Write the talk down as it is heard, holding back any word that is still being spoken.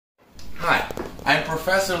Hi, I'm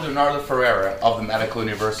Professor Leonardo Ferreira of the Medical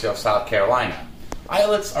University of South Carolina.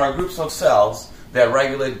 Islets are groups of cells that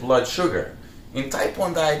regulate blood sugar. In type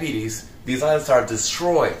 1 diabetes, these islets are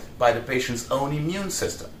destroyed by the patient's own immune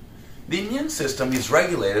system. The immune system is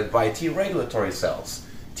regulated by T regulatory cells,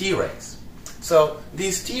 Tregs. So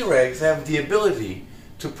these Tregs have the ability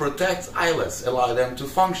to protect islets, allow them to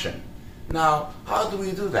function. Now, how do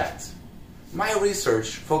we do that? My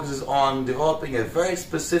research focuses on developing a very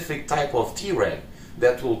specific type of Treg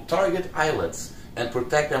that will target islets and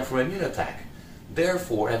protect them from immune attack,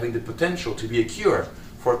 therefore having the potential to be a cure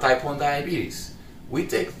for type 1 diabetes. We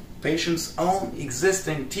take patients' own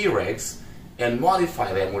existing Tregs and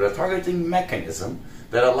modify them with a targeting mechanism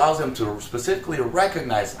that allows them to specifically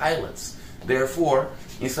recognize islets. Therefore,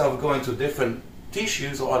 instead of going to different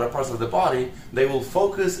tissues or other parts of the body, they will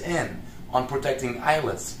focus in on protecting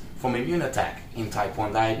islets from immune attack in type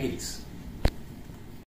 1 diabetes.